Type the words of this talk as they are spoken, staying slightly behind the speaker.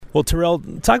Well, Terrell,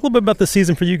 talk a little bit about the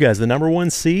season for you guys. The number one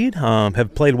seed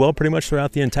have played well pretty much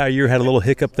throughout the entire year. Had a little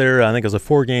hiccup there. I think it was a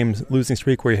 4-game losing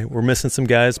streak where we're missing some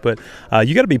guys. But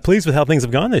you got to be pleased with how things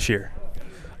have gone this year.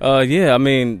 Yeah, I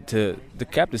mean, to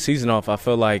cap the season off, I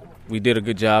feel like we did a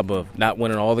good job of not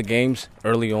winning all the games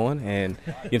early on and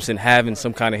having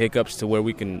some kind of hiccups to where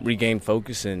we can regain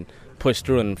focus and push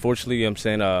through. And unfortunately,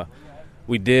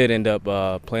 we did end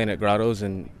up playing at Grottoes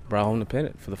and brought home the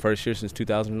pennant for the first year since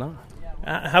 2009.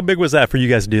 How big was that for you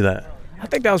guys to do that? I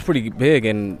think that was pretty big,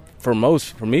 and for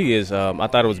me is I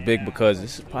thought it was big because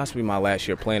this is possibly my last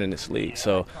year playing in this league,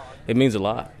 so it means a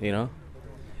lot, And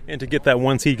to get that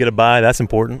one seed, get a bye, that's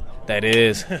important. That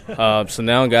is. So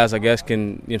now guys, I guess,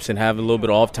 can have a little bit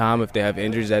of off time if they have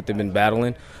injuries that they've been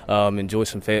battling, enjoy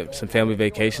some family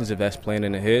vacations if that's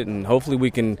planning a hit, and hopefully we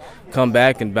can come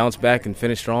back and bounce back and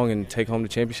finish strong and take home the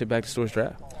championship back to Storrs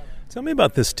Draft. Tell me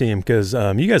about this team because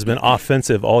you guys have been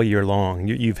offensive all year long.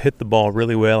 You've hit the ball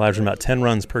really well, averaging about 10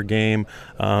 runs per game.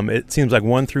 It seems like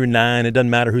 1 through 9. It doesn't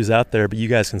matter who's out there, but you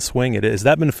guys can swing it. Has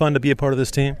that been fun to be a part of this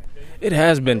team? It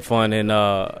has been fun, and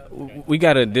we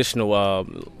got an additional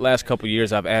last couple of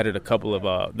years. I've added a couple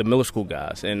of the Miller School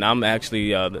guys, and I'm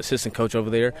actually the assistant coach over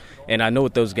there, and I know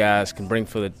what those guys can bring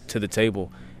to the table.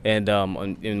 And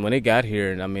when they got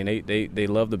here, and I mean, they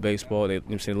love the baseball. They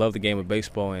love the game of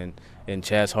baseball, and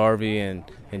Chaz Harvey and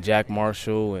Jack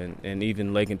Marshall and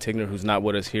even Lakin Tigner, who's not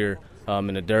with us here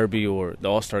in the Derby or the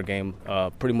All-Star game,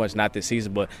 pretty much not this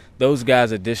season. But those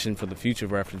guys' addition for the future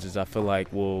references, I feel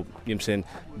like will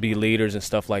be leaders and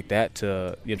stuff like that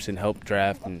to help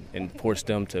draft and force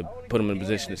them to put them in a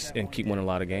position and keep winning a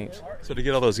lot of games. So to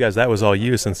get all those guys, that was all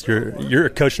you since you're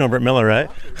coaching over at Miller, right?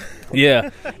 Yeah,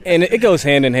 and it goes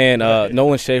hand in hand.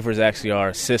 Nolan Schaefer is actually our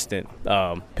assistant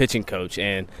pitching coach,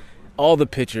 and all the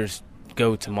pitchers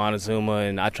go to Montezuma,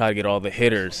 and I try to get all the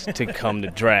hitters to come to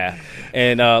draft.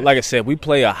 And like I said, we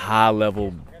play a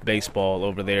high-level baseball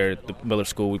over there at the Miller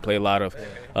School. We play a lot of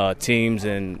teams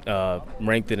and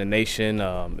ranked in the nation,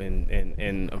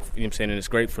 and it's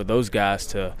great for those guys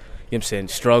to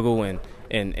struggle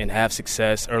and have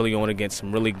success early on against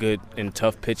some really good and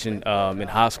tough pitching in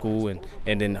high school, and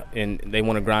then they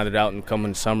want to grind it out and come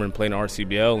in the summer and play in the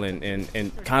RCBL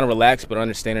and kind of relax but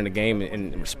understanding the game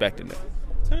and respecting it.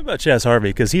 Tell me about Chaz Harvey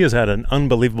because he has had an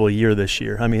unbelievable year this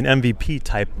year. I mean, MVP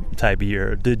type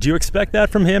year. Did you expect that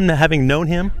from him, having known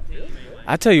him?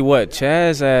 I tell you what,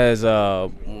 Chaz,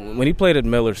 when he played at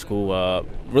Miller School,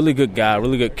 really good guy,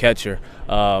 really good catcher.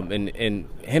 And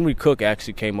Henry Cook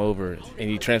actually came over, and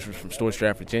he transferred from Storrs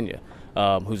Draft, Virginia,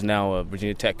 who's now a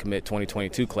Virginia Tech commit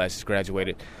 2022 class, just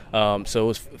graduated. So it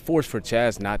was forced for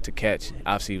Chaz not to catch.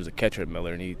 Obviously, he was a catcher at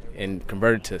Miller, and he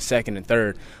converted to second and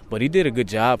third. But he did a good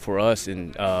job for us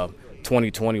in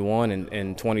 2021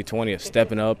 and 2020 of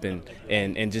stepping up and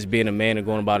just being a man and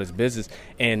going about his business.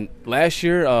 And last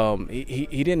year,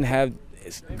 he didn't have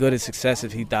as good a success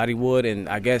as he thought he would, and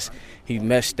I guess he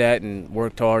meshed that and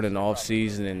worked hard in the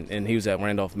offseason, and he was at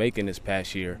Randolph-Macon this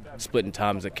past year, splitting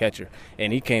time as a catcher,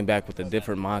 and he came back with a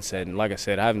different mindset. And like I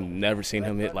said, I've never seen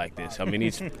him hit like this. I mean,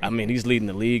 he's leading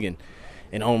the league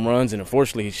in home runs, and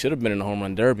unfortunately, he should have been in the home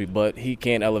run derby, but he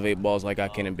can't elevate balls like I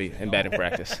can in batting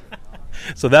practice.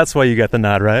 So that's why you got the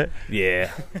nod, right?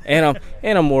 Yeah, and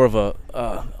I'm more of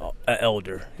a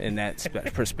elder in that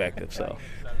perspective, so.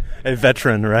 A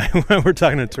veteran, right? We're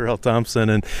talking to Terrell Thompson.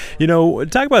 And,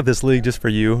 talk about this league just for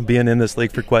you, being in this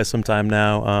league for quite some time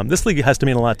now. This league has to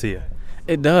mean a lot to you.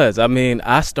 It does. I mean,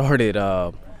 I started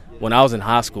when I was in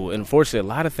high school. And unfortunately,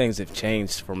 a lot of things have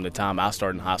changed from the time I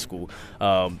started in high school.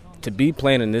 To be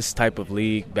playing in this type of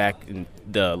league back in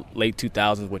the late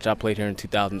 2000s, which I played here in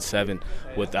 2007,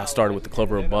 I started with the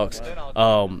Clover Hill Bucks.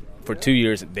 For 2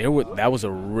 years, that was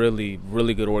a really,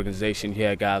 really good organization. You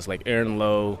had guys like Aaron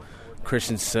Lowe,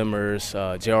 Christian Simmers,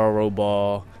 J.R.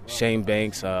 Roball, Shane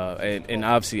Banks, and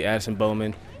obviously Addison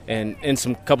Bowman, and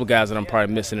some couple guys that I'm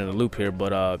probably missing in the loop here.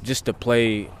 But just to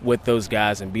play with those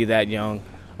guys and be that young,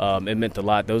 it meant a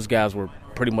lot. Those guys were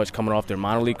pretty much coming off their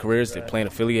minor league careers. They're playing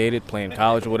affiliated, playing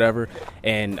college or whatever.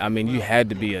 And, I mean, you had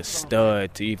to be a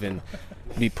stud to even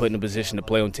be put in a position to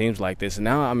play on teams like this. And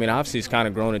now, I mean, obviously it's kind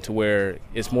of grown into where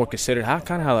it's more considered how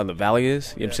the Valley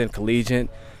is, collegiate.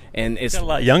 And it's got a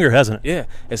lot younger, hasn't it? Yeah,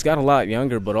 it's got a lot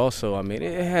younger, but also, I mean,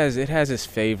 it has its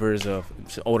favors of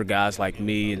older guys like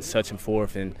me and such and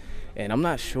forth, and I'm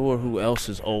not sure who else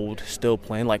is old still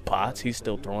playing, like Potts. He's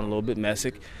still throwing a little bit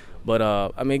Messick, but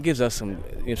I mean, it gives us some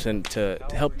to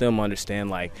help them understand,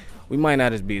 like, we might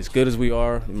not be as good as we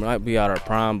are. We might be out our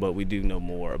prime, but we do know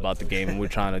more about the game, and we're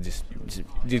trying to just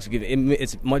give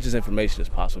as much as information as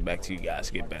possible back to you guys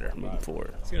to get better moving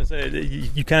forward. I was going to say,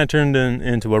 you kind of turned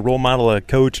into a role model, a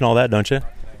coach, and all that, don't you?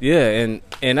 Yeah,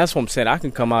 and that's what I'm saying. I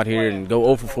can come out here and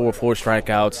go 0 for 4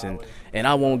 strikeouts, and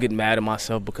I won't get mad at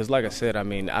myself because, like I said, I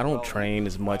mean, I don't train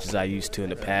as much as I used to in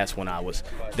the past when I was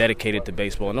dedicated to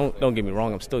baseball. And don't get me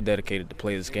wrong, I'm still dedicated to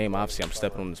play this game. Obviously, I'm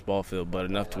stepping on this ball field, but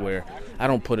enough to where I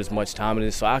don't put as much time in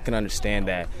it. So I can understand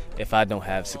that if I don't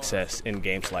have success in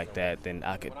games like that, then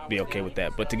I could be okay with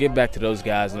that. But to get back to those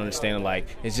guys and understanding, like,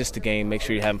 it's just a game, make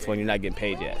sure you're having fun, you're not getting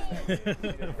paid yet.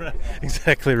 Right.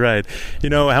 Exactly right.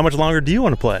 How much longer do you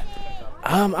want to play?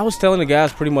 I was telling the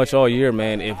guys pretty much all year,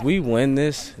 man, if we win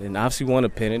this, and obviously won a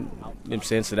pennant,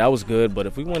 so that was good, but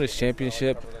if we win this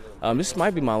championship, this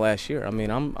might be my last year. I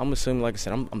mean, I'm assuming, like I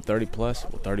said, I'm 30 plus,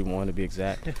 31 to be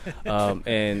exact,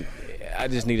 and I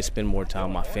just need to spend more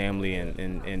time with my family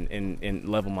and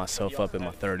level myself up in my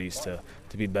 30s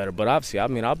to be better. But obviously, I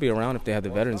mean, I'll be around if they have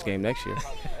the Veterans game next year.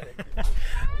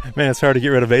 Man, it's hard to get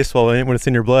rid of baseball when it's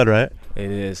in your blood, right?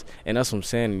 It is, and that's what I'm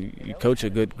saying. You coach a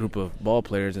good group of ball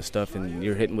players and stuff, and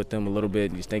you're hitting with them a little bit,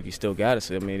 and you think you still got it.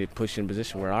 So I mean, it puts you in a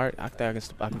position where, all right, I think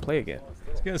I can play again.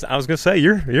 I was going to say,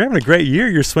 you're having a great year.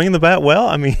 You're swinging the bat well.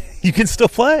 I mean, you can still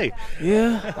play.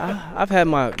 Yeah, I've had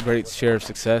my great share of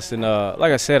success, and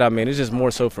like I said, I mean, it's just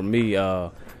more so for me,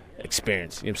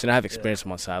 experience. You know what I'm saying? I have experience on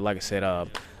my side. Like I said, I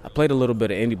played a little bit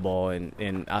of indie ball,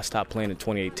 and I stopped playing in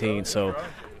 2018, so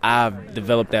I've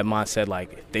developed that mindset,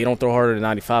 like, if they don't throw harder than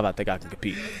 95, I think I can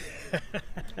compete.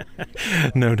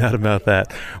 No doubt about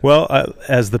that. Well,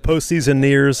 as the postseason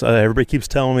nears, everybody keeps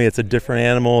telling me it's a different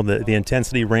animal. The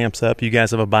intensity ramps up. You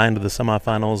guys have a bye into the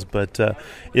semifinals, but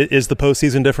is the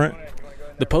postseason different?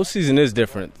 The postseason is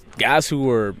different. Guys who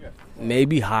were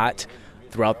maybe hot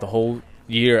throughout the whole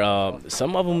year,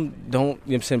 some of them don't, you know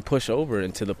what I'm saying, push over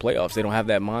into the playoffs. They don't have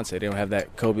that mindset. They don't have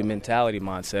that Kobe mentality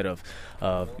mindset of you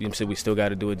know what I'm saying, we still got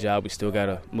to do a job. We still got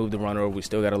to move the runner over. We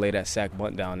still got to lay that sack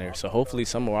bunt down there. So hopefully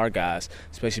some of our guys,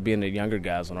 especially being the younger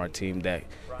guys on our team, that, you know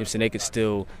what I'm saying, they could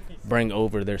still bring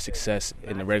over their success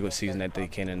in the regular season that they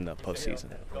can in the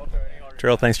postseason.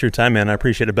 Terrell, thanks for your time, man. I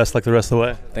appreciate it. Best luck the rest of the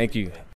way. Thank you.